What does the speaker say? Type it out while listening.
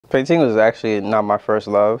Painting was actually not my first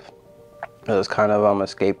love. It was kind of a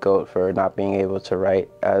scapegoat for not being able to write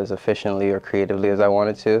as efficiently or creatively as I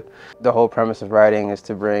wanted to. The whole premise of writing is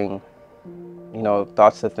to bring, you know,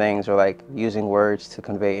 thoughts to things, or like using words to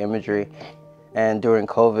convey imagery. And during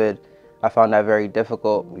COVID, I found that very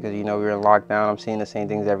difficult because, you know, we were in lockdown. I'm seeing the same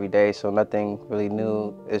things every day, so nothing really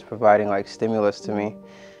new is providing like stimulus to me.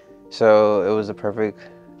 So it was a perfect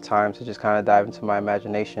time to just kind of dive into my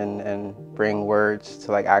imagination and bring words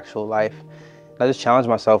to like actual life. I just challenged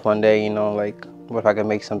myself one day, you know, like, what if I could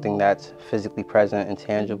make something that's physically present and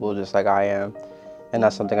tangible just like I am? And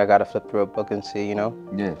that's something I got to flip through a book and see, you know?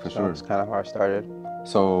 Yeah, for sure. That's kind of how I started.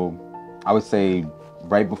 So I would say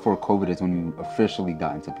right before COVID is when you officially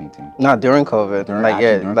got into painting. Not during COVID. During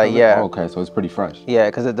COVID? Yeah. Oh, okay, so it's pretty fresh. Yeah,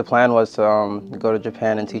 because the plan was to go to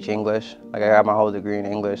Japan and teach English. Like, I got my whole degree in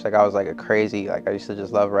English. Like, I was like a crazy, like, I used to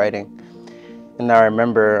just love writing. And I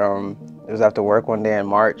remember it was after work one day in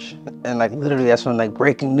March, and like literally that's when like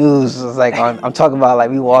breaking news was like I'm talking about, like,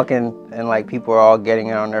 we walking and like people are all getting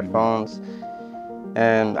it on their phones,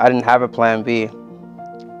 and I didn't have a plan B.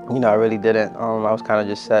 You know, I really didn't. I was kind of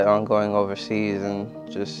just set on going overseas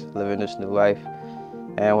and just living this new life.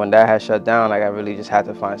 And when that had shut down, like, I really just had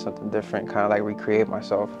to find something different, kind of like recreate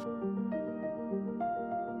myself.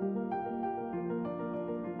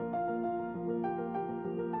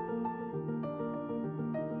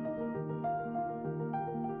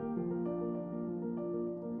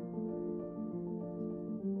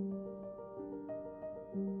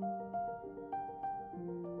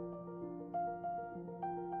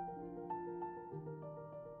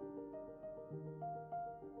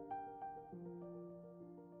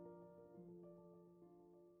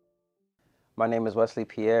 My name is Wesley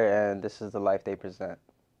Pierre, and this is the life they present.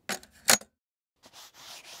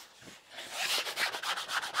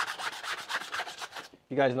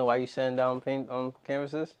 You guys know why you sand down paint on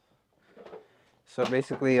canvases? So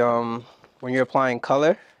basically, when you're applying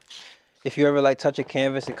color, if you ever like touch a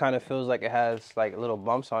canvas, it kind of feels like it has like little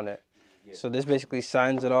bumps on it. Yeah. So this basically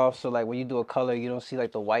signs it off. So like when you do a color, you don't see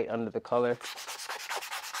like the white under the color.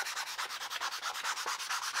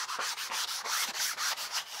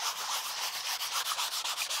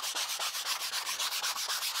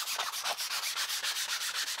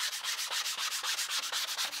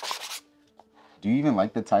 Do you even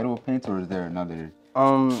like the title of paints, or is there another?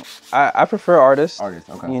 I prefer artist. Artist,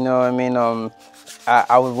 okay. You know what I mean?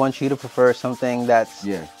 I would want you to prefer something that's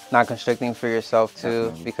not constricting for yourself too.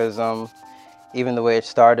 Definitely. Because even the way it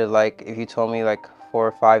started, like, if you told me like 4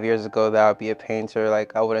 or 5 years ago that I would be a painter,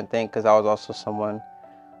 like, I wouldn't think, because I was also someone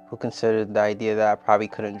who considered the idea that I probably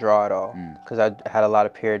couldn't draw at all. Because I had a lot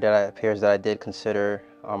of peers that I did consider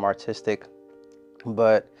artistic,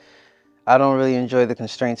 but I don't really enjoy the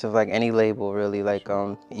constraints of like any label, really, like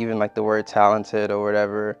even like the word talented or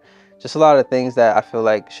whatever. Just a lot of things that I feel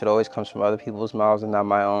like should always come from other people's mouths and not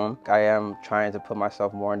my own. I am trying to put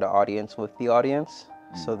myself more in the audience with the audience,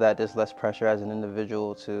 so that there's less pressure as an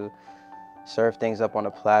individual to serve things up on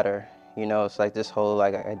a platter. You know, it's like this whole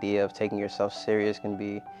like idea of taking yourself serious can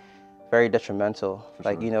be very detrimental.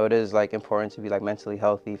 Like, you know, it is like important to be like mentally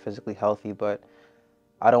healthy, physically healthy, but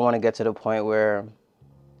I don't want to get to the point where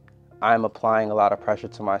I'm applying a lot of pressure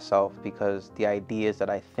to myself because the ideas that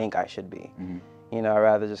I think I should be. You know, I'd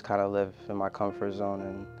rather just kind of live in my comfort zone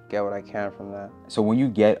and get what I can from that. So when you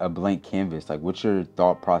get a blank canvas, like, what's your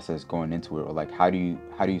thought process going into it, or like how do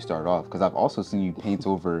you start off? Because I've also seen you paint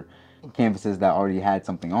over canvases that already had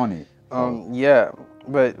something on it. So. Yeah,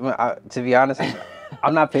 but to be honest,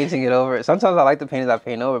 I'm not painting it over. Sometimes I like the paintings I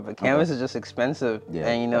paint over, but canvas is just expensive,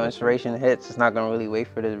 and you know, inspiration hits. It's not gonna really wait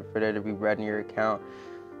for there to be bread in your account.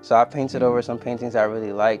 So I painted over some paintings I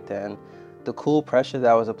really liked, and the cool pressure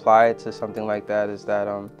that was applied to something like that is that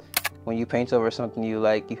when you paint over something you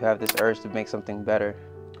like, you have this urge to make something better.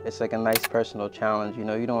 It's like a nice personal challenge, you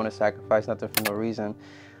know, you don't want to sacrifice nothing for no reason.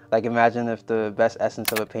 Like, imagine if the best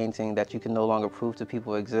essence of a painting that you can no longer prove to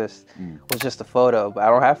people exists was just a photo. But I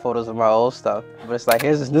don't have photos of my old stuff. But it's like,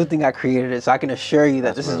 here's this new thing I created, so I can assure you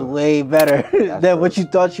that this is way better than what you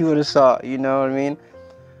thought you would have saw, you know what I mean?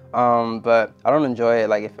 But I don't enjoy it.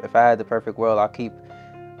 Like, if I had the perfect world, I'll keep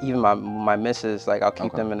even my misses, like, I'll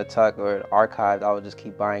keep them in the tuck or archived. I would just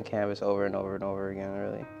keep buying canvas over and over and over again,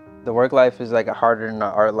 really. The work life is like harder than the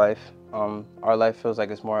art life. Art life feels like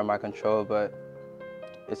it's more in my control, but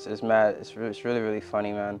it's mad. It's really, really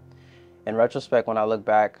funny, man. In retrospect, when I look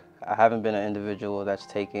back, I haven't been an individual that's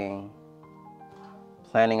taking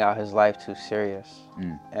planning out his life too serious.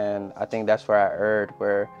 And I think that's where I erred,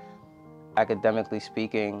 where academically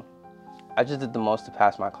speaking, I just did the most to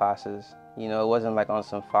pass my classes. You know, it wasn't like on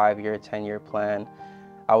some 5-year, 10-year plan.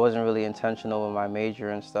 I wasn't really intentional with my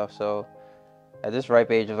major and stuff. So at this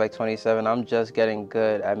ripe age of like 27, I'm just getting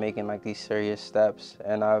good at making like these serious steps.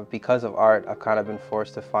 And because of art, I've kind of been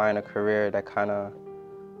forced to find a career that kind of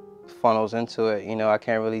funnels into it. You know, I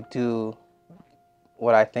can't really do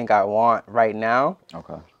what I think I want right now.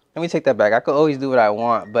 Okay. Let me take that back. I could always do what I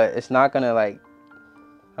want, but it's not gonna like,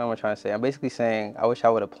 how am I trying to say? I'm basically saying I wish I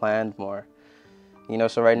would have planned more. You know,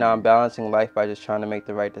 so right now I'm balancing life by just trying to make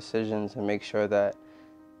the right decisions and make sure that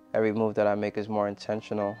every move that I make is more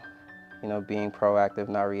intentional. You know, being proactive,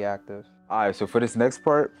 not reactive. All right, so for this next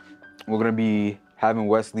part, we're gonna be having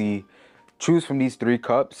Wesley choose from these 3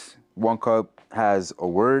 cups. One cup has a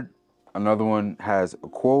word, another one has a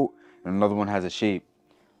quote, and another one has a shape.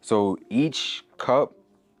 So each cup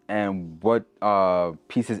and what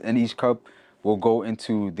pieces in each cup will go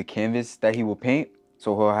into the canvas that he will paint.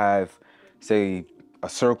 So he'll have, say, a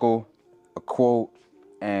circle, a quote,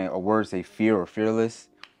 and a word, say fear or fearless.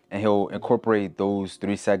 And he'll incorporate those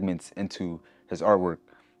 3 segments into his artwork.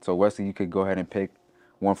 So Wesley, you could go ahead and pick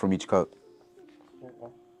one from each cup.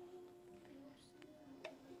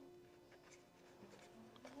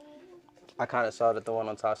 I kind of saw that the one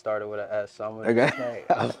on top started with an S, so I'm gonna Okay.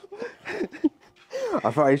 just say,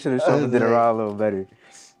 I thought you should have shuffled it around a little better.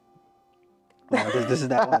 no, this is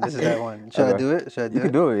that one. This is that one. Should I do it? Should I do it? You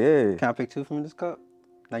can do it, yeah. Can I pick 2 from this cup?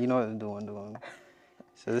 Now you know what to do. One.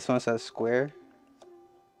 So this one says square.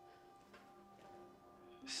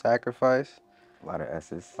 Sacrifice. A lot of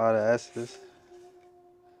S's. A lot of S's.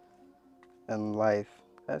 And life.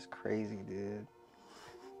 That's crazy, dude.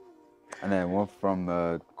 And then one from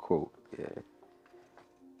the quote, yeah.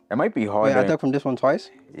 It might be hard. Wait, I took from this one twice?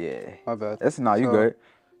 Yeah. My bad. That's not, you good.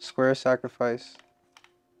 Square, sacrifice.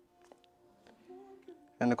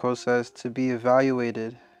 And the quote says, to be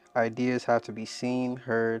evaluated, ideas have to be seen,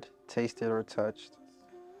 heard, tasted, or touched.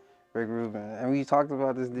 Rick Rubin. And we talked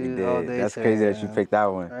about this dude all day. That's today, crazy man. that you picked that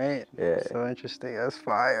one. Right? Yeah. So interesting. That's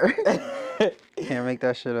fire. Can't make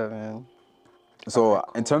that shit up, man. So Right,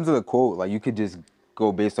 cool. in terms of the quote, like you could just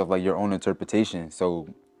go based off like your own interpretation. So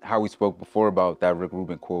how we spoke before about that Rick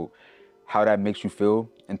Rubin quote, how that makes you feel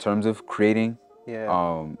in terms of creating,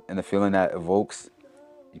 and the feeling that evokes,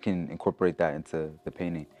 you can incorporate that into the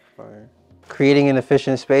painting. Fire. Creating an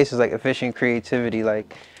efficient space is like efficient creativity.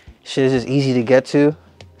 Like shit is just easy to get to.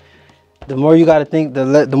 The more you gotta think,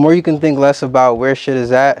 the more you can think less about where shit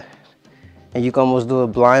is at, and you can almost do it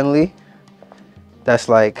blindly. That's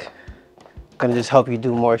like gonna just help you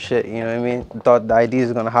do more shit. You know what I mean? The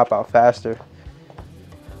ideas are gonna hop out faster.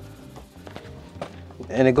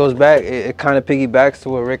 And it goes back. It kind of piggybacks to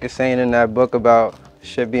what Rick is saying in that book about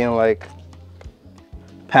shit being like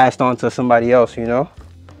passed on to somebody else. You know?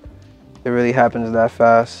 It really happens that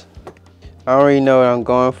fast. I don't really know what I'm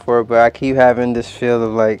going for, but I keep having this feel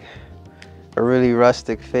of like a really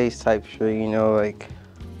rustic face type shit, you know, like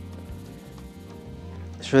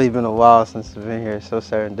it's really been a while since I've been here. It's so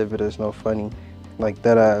serendipitous, no funny, like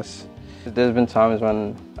dead ass. There's been times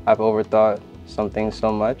when I've overthought something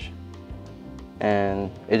so much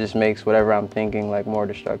and it just makes whatever I'm thinking like more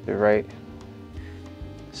destructive, right?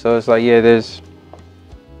 So it's like, yeah, there's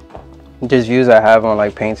just views I have on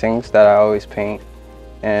like paintings that I always paint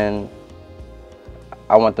and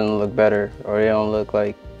I want them to look better or they don't look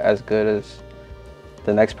like as good as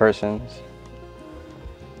the next person's.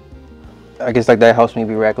 I guess like that helps me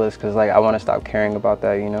be reckless because like I want to stop caring about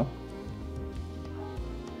that, you know?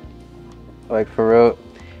 Like for real,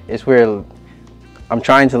 it's weird. I'm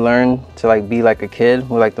trying to learn to like be like a kid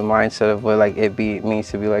with like the mindset of what like it means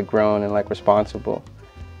to be like grown and like responsible.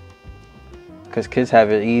 Because kids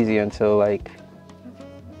have it easy until like,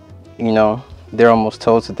 you know, they're almost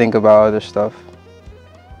told to think about other stuff.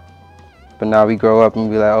 But now we grow up and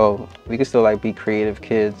be like, oh, we can still like be creative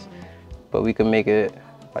kids, but we can make it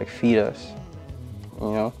like feed us, you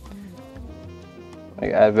know?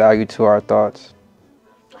 Like add value to our thoughts.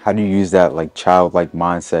 How do you use that like childlike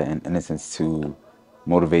mindset and innocence to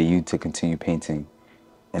motivate you to continue painting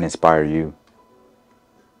and inspire you?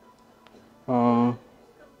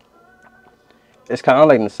 It's kind of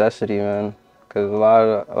like necessity, man, because a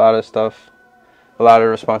lot of stuff, a lot of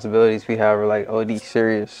responsibilities we have are like OD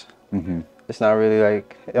serious. Mm-hmm. It's not really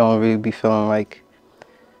like, it don't really be feeling like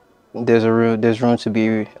there's room to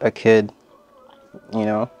be a kid, you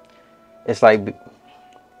know? It's like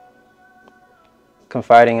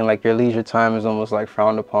confiding in like your leisure time is almost like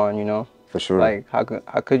frowned upon, you know? For sure. Like how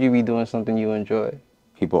could you be doing something you enjoy?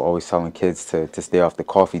 People always telling kids to stay off the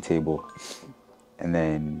coffee table. And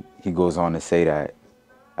then he goes on to say that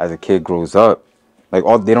as a kid grows up, like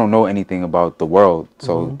they don't know anything about the world.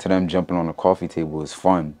 So to them jumping on a coffee table is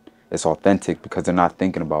fun. It's authentic because they're not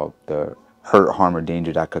thinking about the hurt, harm, or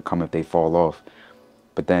danger that could come if they fall off.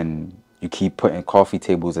 But then you keep putting coffee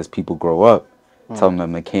tables as people grow up, telling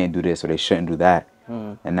them they can't do this or they shouldn't do that.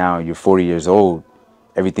 And now you're 40 years old.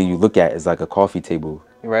 Everything you look at is like a coffee table.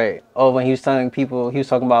 Right. Oh, when he was telling people, he was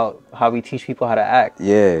talking about how we teach people how to act.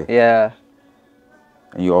 Yeah. Yeah.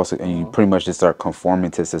 And you pretty much just start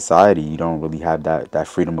conforming to society. You don't really have that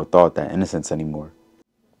freedom of thought, that innocence anymore.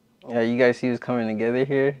 Yeah, you guys see who's coming together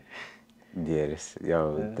here? Yeah,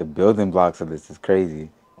 the building blocks of this is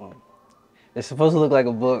crazy. It's supposed to look like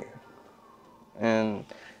a book. And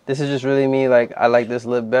this is just really me, like, I like this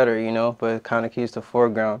lip better, you know, but it kind of keeps the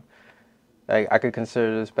foreground. Like, I could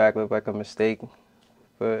consider this back lip like a mistake,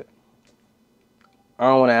 but I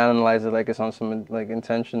don't want to analyze it like it's on some, like,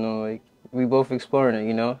 intentional, like, we both exploring it,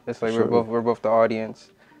 you know? It's like we're both the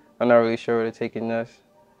audience. I'm not really sure where to take it next.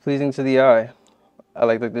 Pleasing to the eye. I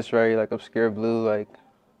like this very, like, obscure blue, like,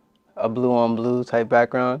 a blue on blue type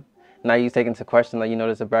background. Now you take into question, like, you know,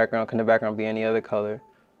 there's a background, can the background be any other color?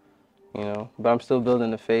 You know, but I'm still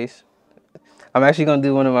building the face. I'm actually gonna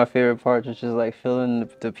do one of my favorite parts, which is like filling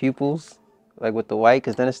the pupils, like with the white,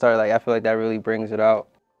 cause then it started like I feel like that really brings it out.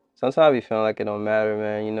 Sometimes I be feeling like it don't matter,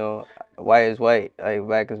 man. You know, white is white, like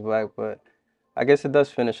black is black, but I guess it does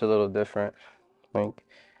finish a little different. Like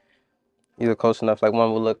either close enough, like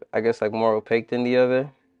one would look, I guess, like more opaque than the other,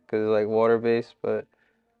 cause it's like water based. But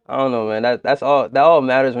I don't know, man. That's all. That all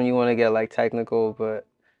matters when you want to get like technical, but.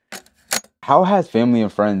 How has family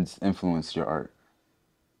and friends influenced your art?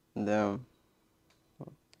 Them.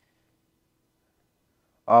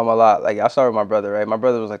 A lot. Like I started with my brother, right? My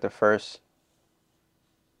brother was like the first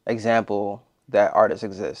example that artists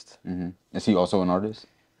exist. Is he also an artist?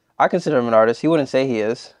 I consider him an artist. He wouldn't say he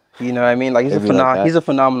is. You know what I mean? Like he's a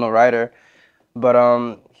phenomenal writer. But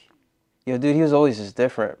yo, dude, he was always just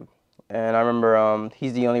different. And I remember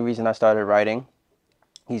he's the only reason I started writing.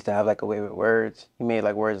 He used to have like a way with words. He made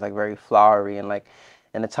like words like very flowery and like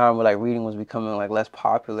in a time where like reading was becoming like less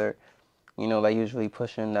popular. You know, like usually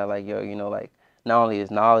pushing that like, yo, you know, like not only is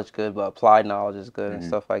knowledge good, but applied knowledge is good and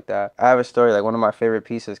stuff like that. I have a story, like one of my favorite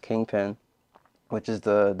pieces, Kingpin, which is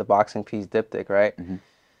the boxing piece diptych, right?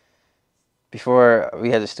 Before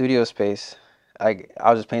we had the studio space, I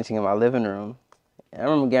was just painting in my living room. And I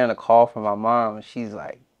remember getting a call from my mom, and she's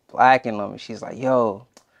like blacking on me. She's like, yo,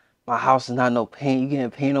 my house is not no paint. You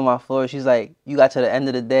getting paint on my floor? She's like, you got to the end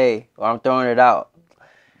of the day, or I'm throwing it out.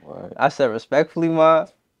 What? I said, respectfully, Ma,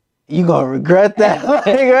 you gonna regret that, like,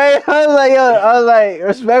 right? I was like,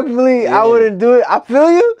 respectfully, I wouldn't do it. I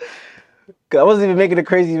feel you. Cause I wasn't even making a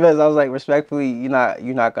crazy mess. I was like, respectfully, you're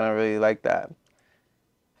not gonna really like that.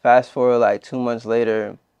 Fast forward like 2 months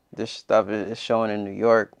later, this stuff is showing in New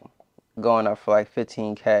York, going up for like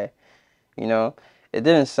 15K. You know, it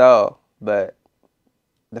didn't sell, but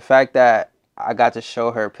the fact that I got to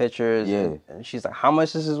show her pictures, and she's like, how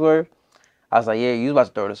much this is worth? I was like, yeah, you about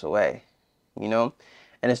to throw this away, you know?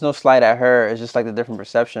 And it's no slight at her. It's just like the different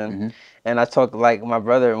perception. And I talked like my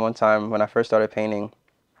brother one time when I first started painting,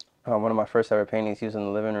 one of my first ever paintings, he was in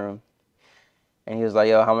the living room. And he was like,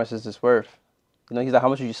 yo, how much is this worth? You know, he's like, how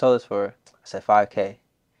much did you sell this for? I said, 5K.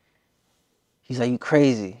 He's like, you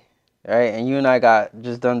crazy, right? And you and I got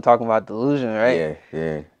just done talking about delusion, right?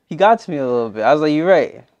 Yeah. He got to me a little bit. I was like, you're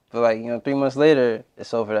right. But like, you know, 3 months later, it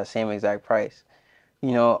sold for that same exact price.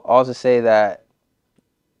 You know, all to say that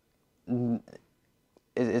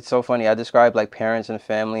it's so funny. I describe like parents and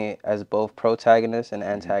family as both protagonists and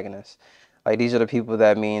antagonists. Like these are the people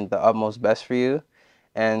that mean the utmost best for you.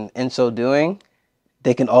 And in so doing,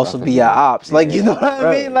 they can also be your ops. Like, you know what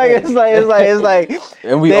I mean? Like, it's like.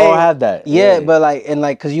 And we all have that. Yeah, but like, and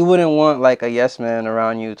like, cause you wouldn't want like a yes man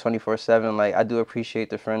around you 24/7. Like, I do appreciate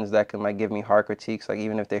the friends that can like give me hard critiques, like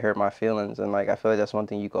even if they hurt my feelings. And like, I feel like that's one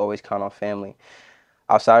thing you can always count on family.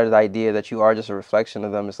 Outside of the idea that you are just a reflection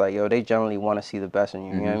of them, it's like, yo, they generally want to see the best in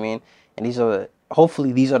you. You know what I mean? And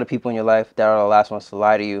hopefully these are the people in your life that are the last ones to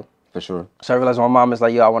lie to you. For sure. So I realized my mom is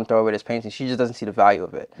like, yo, I want to throw away this painting. She just doesn't see the value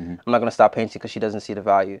of it. I'm not going to stop painting because she doesn't see the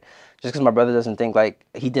value. Just because my brother doesn't think, like,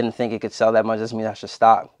 he didn't think it could sell that much doesn't mean I should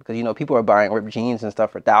stop. Because, you know, people are buying ripped jeans and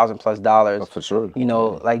stuff for $1,000+ dollars. Oh, for sure. You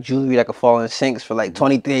know, like jewelry that could fall in sinks for like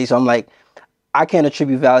 23. So I'm like, I can't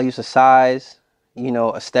attribute values to size, you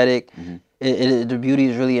know, aesthetic. The beauty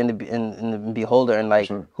is really in the beholder. And like,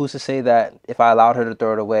 who's to say that if I allowed her to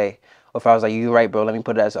throw it away, or if I was like, you're right, bro, let me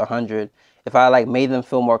put it as 100. If I like made them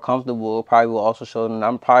feel more comfortable, it probably will also show them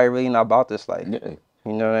I'm probably really not about this life.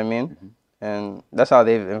 You know what I mean? And that's how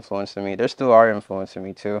they've influenced me. They still are influencing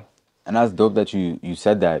me too. And that's dope that you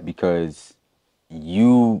said that, because if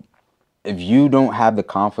you don't have the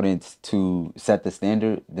confidence to set the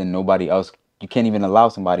standard, then nobody else you can't even allow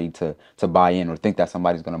somebody to buy in or think that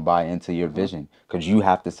somebody's gonna buy into your vision, because you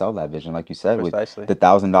have to sell that vision, like you said. Precisely. With the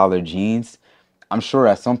 $1,000 jeans. I'm sure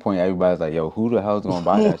at some point everybody's like, "Yo, who the hell's gonna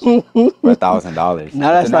buy that shit for $1,000?"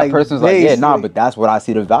 Now that's then that like person's like, "Yeah, nah, but that's what I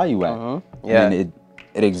see the value at." Yeah. And then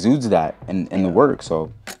it exudes that in the work.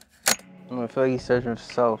 So I feel like he's searching for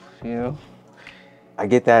self, you know. I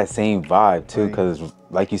get that same vibe too, because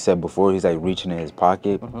like you said before, he's like reaching in his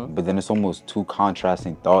pocket, but then it's almost two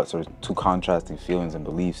contrasting thoughts or two contrasting feelings and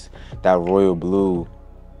beliefs. That royal blue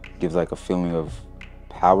gives like a feeling of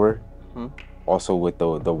power, also with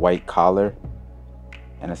the white collar,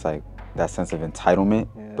 and it's like that sense of entitlement.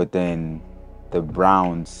 But then the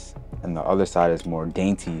browns and the other side is more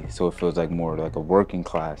dainty, so it feels like more like a working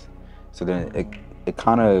class. So then it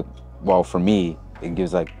kind of, well, for me, it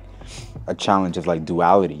gives like a challenge of like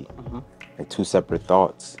duality, like two separate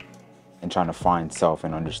thoughts, and trying to find self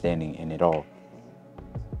and understanding in it all.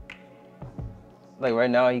 Like right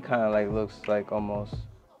now, he kind of like looks like almost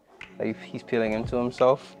like he's peeling into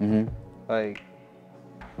himself. Like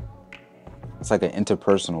it's like an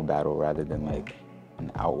interpersonal battle rather than like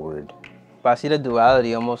an outward. But I see the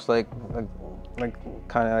duality almost like kind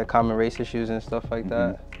of like common race issues and stuff like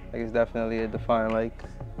that. Like it's definitely a defined like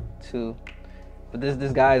two. But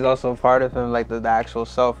this guy is also part of him, like the actual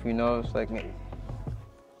self, you know. It's like,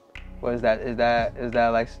 what is that? Is that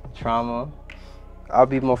like trauma? I'll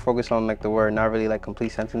be more focused on like the word, not really like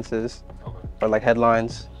complete sentences or like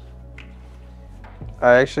headlines.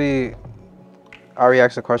 I already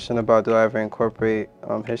asked a question about do I ever incorporate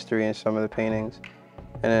history in some of the paintings,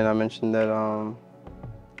 and then I mentioned that I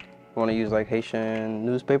want to use like Haitian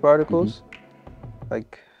newspaper articles.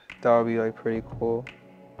 Like that would be like pretty cool.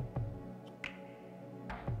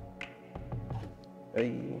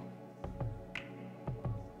 Hey.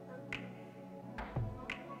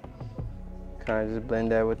 Kind of just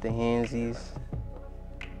blend that with the handsies.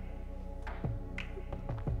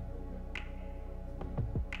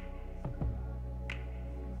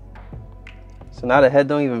 So now the head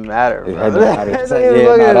don't even matter, bro. The head don't matter. It don't even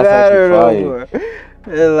fucking matter no more. It's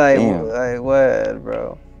like, damn. Like what,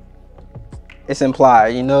 bro? It's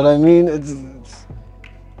implied, you know what I mean? It's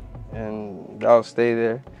and I'll stay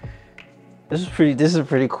there. This is a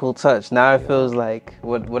pretty cool touch. Now it feels like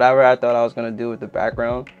whatever I thought I was gonna do with the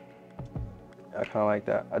background, I kind of like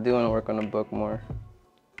that. I do want to work on the book more.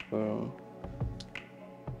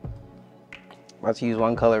 About to use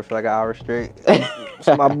one color for like an hour straight. It's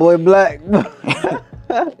my boy Black.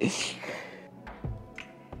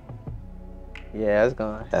 Yeah, that's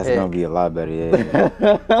gonna be a lot better, yeah.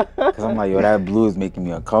 Cause I'm like, yo, that blue is making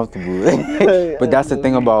me uncomfortable. But that's the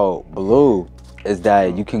thing about blue, is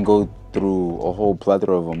that you can go through a whole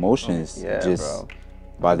plethora of emotions just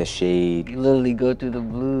by the shade. You literally go through the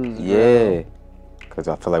blues, bro. Yeah. Cause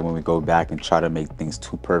I feel like when we go back and try to make things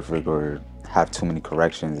too perfect or have too many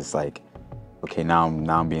corrections, it's like, okay, now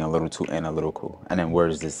I'm being a little too analytical. And then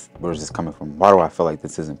where's this coming from? Why do I feel like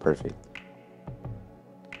this isn't perfect?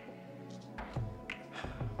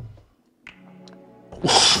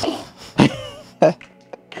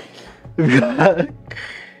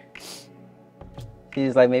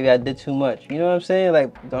 He's like, maybe I did too much. You know what I'm saying?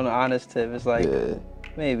 Like, on an honest tip, it's like,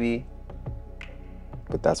 maybe.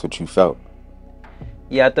 But that's what you felt.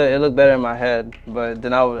 Yeah, I thought it looked better in my head, but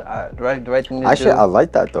then the right thing to do. Actually, I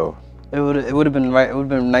like that though. It would have been right. It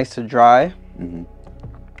would have been nice to dry,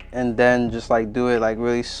 and then just like do it like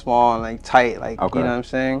really small and like tight, like you know what I'm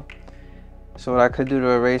saying. So what I could do to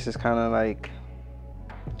erase is kind of like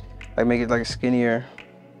make it like skinnier.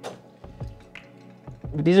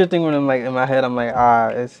 But these are things when I'm like in my head, I'm like,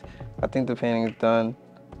 I think the painting is done,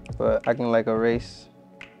 but I can like erase.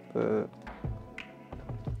 But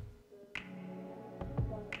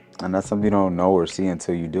and that's something you don't know or see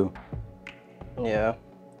until you do. Yeah.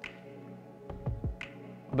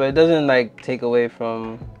 But it doesn't like take away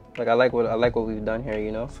from like I like what we've done here,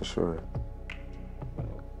 you know. For sure.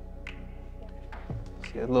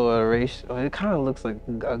 See a little erase. Oh, it kind of looks like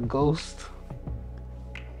a ghost.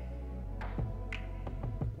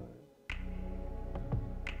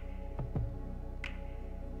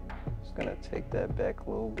 Just gonna take that back a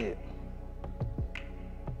little bit.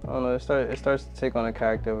 I don't know. It starts to take on a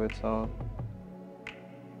character of its own.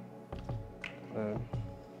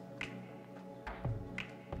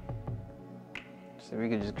 So we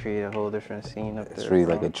could just create a whole different scene up there. It's really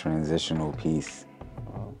like a transitional piece.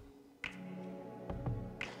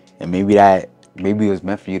 And maybe it was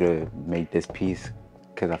meant for you to make this piece,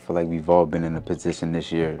 because I feel like we've all been in a position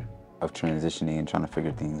this year of transitioning and trying to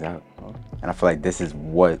figure things out. And I feel like this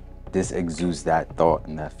exudes that thought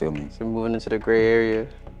and that feeling. So moving into the gray area,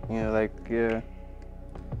 you know, like, yeah.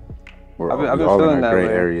 We're I've been all feeling in our that gray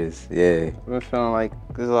way. areas. Yeah. I've been feeling like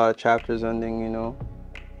there's a lot of chapters ending, you know.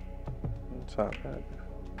 Top hat.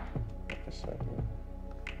 A second.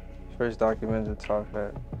 First document the top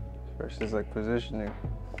hat. First is like positioning.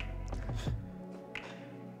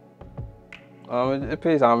 It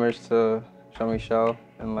pays homage to Jean-Michel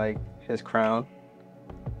and like his crown.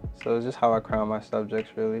 So it's just how I crown my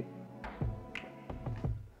subjects, really.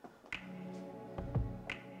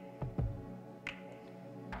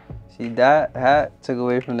 See, that hat took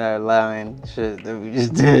away from that line shit that we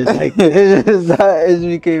just did. Like, it just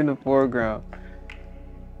became the foreground.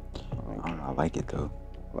 I don't know. I like it though.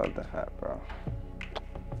 Love the hat, bro.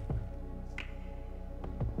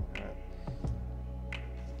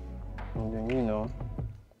 And then, you know.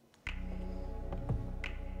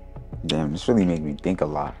 Damn, this really made me think a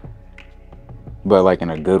lot. But like in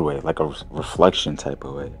a good way, like a reflection type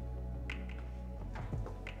of way.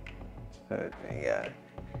 Yeah.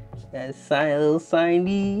 That little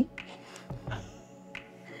signy.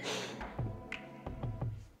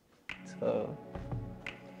 So,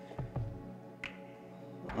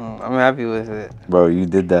 I'm happy with it. Bro, you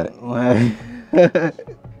did that.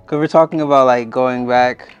 Cause we're talking about like going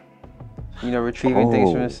back, you know, retrieving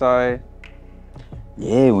things from inside.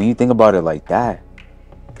 Yeah, when you think about it like that,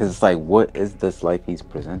 because it's like, what is this life he's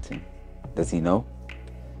presenting? Does he know?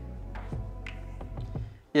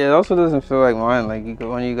 Yeah, it also doesn't feel like mine. Like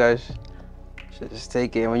when you guys should just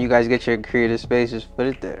take it. When you guys get your creative space, just put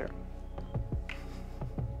it there.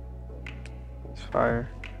 It's fire.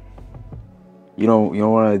 You don't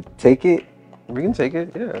want to take it? We can take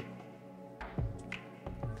it, yeah.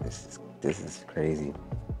 This is crazy.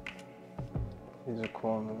 These are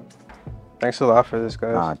cool, man. Thanks a lot for this,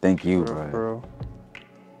 guys. Thank you, for real.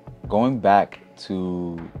 Going back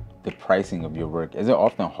to the pricing of your work, is it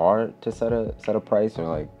often hard to set a price or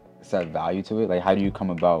like set value to it? Like, how do you come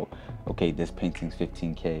about, okay, this painting's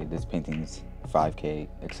 15K, this painting's 5K,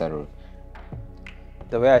 etc.?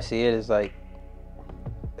 The way I see it is like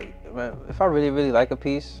if I really, really like a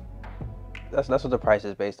piece, that's what the price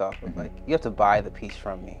is based off of. Mm-hmm. Like, you have to buy the piece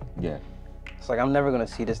from me. Yeah. It's like, I'm never gonna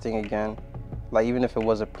see this thing again. Like, even if it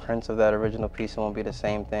was a print of that original piece, it won't be the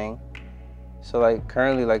same thing. So like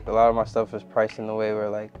currently, like a lot of my stuff is priced in a way where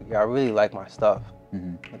like, yeah, I really like my stuff.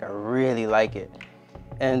 Mm-hmm. Like, I really like it.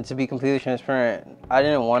 And to be completely transparent, I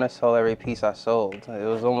didn't want to sell every piece I sold. It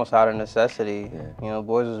was almost out of necessity. Yeah. You know,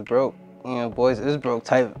 boys was broke. You know, boys is broke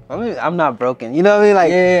type. I mean, I'm not broken. You know what I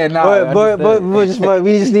mean? Like, but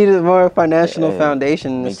we just needed more financial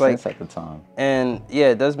foundation. Makes it's like, sense at the time. And yeah,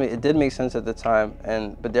 it did make sense at the time.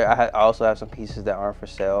 But I also have some pieces that aren't for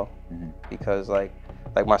sale, because like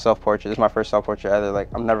my self-portrait. This is my first self-portrait ever. Like,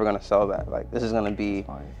 I'm never gonna sell that. Like, this is gonna be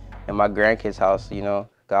in my grandkids' house. You know,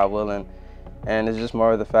 God willing. And it's just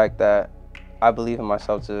more of the fact that I believe in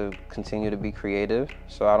myself to continue to be creative,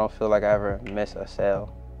 so I don't feel like I ever miss a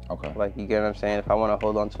sale. Okay. Like, you get what I'm saying? If I want to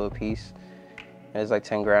hold on to a piece and it's like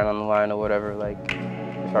 10 grand on the line or whatever, like,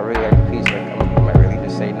 if I really like the piece, like, I might really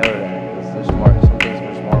just say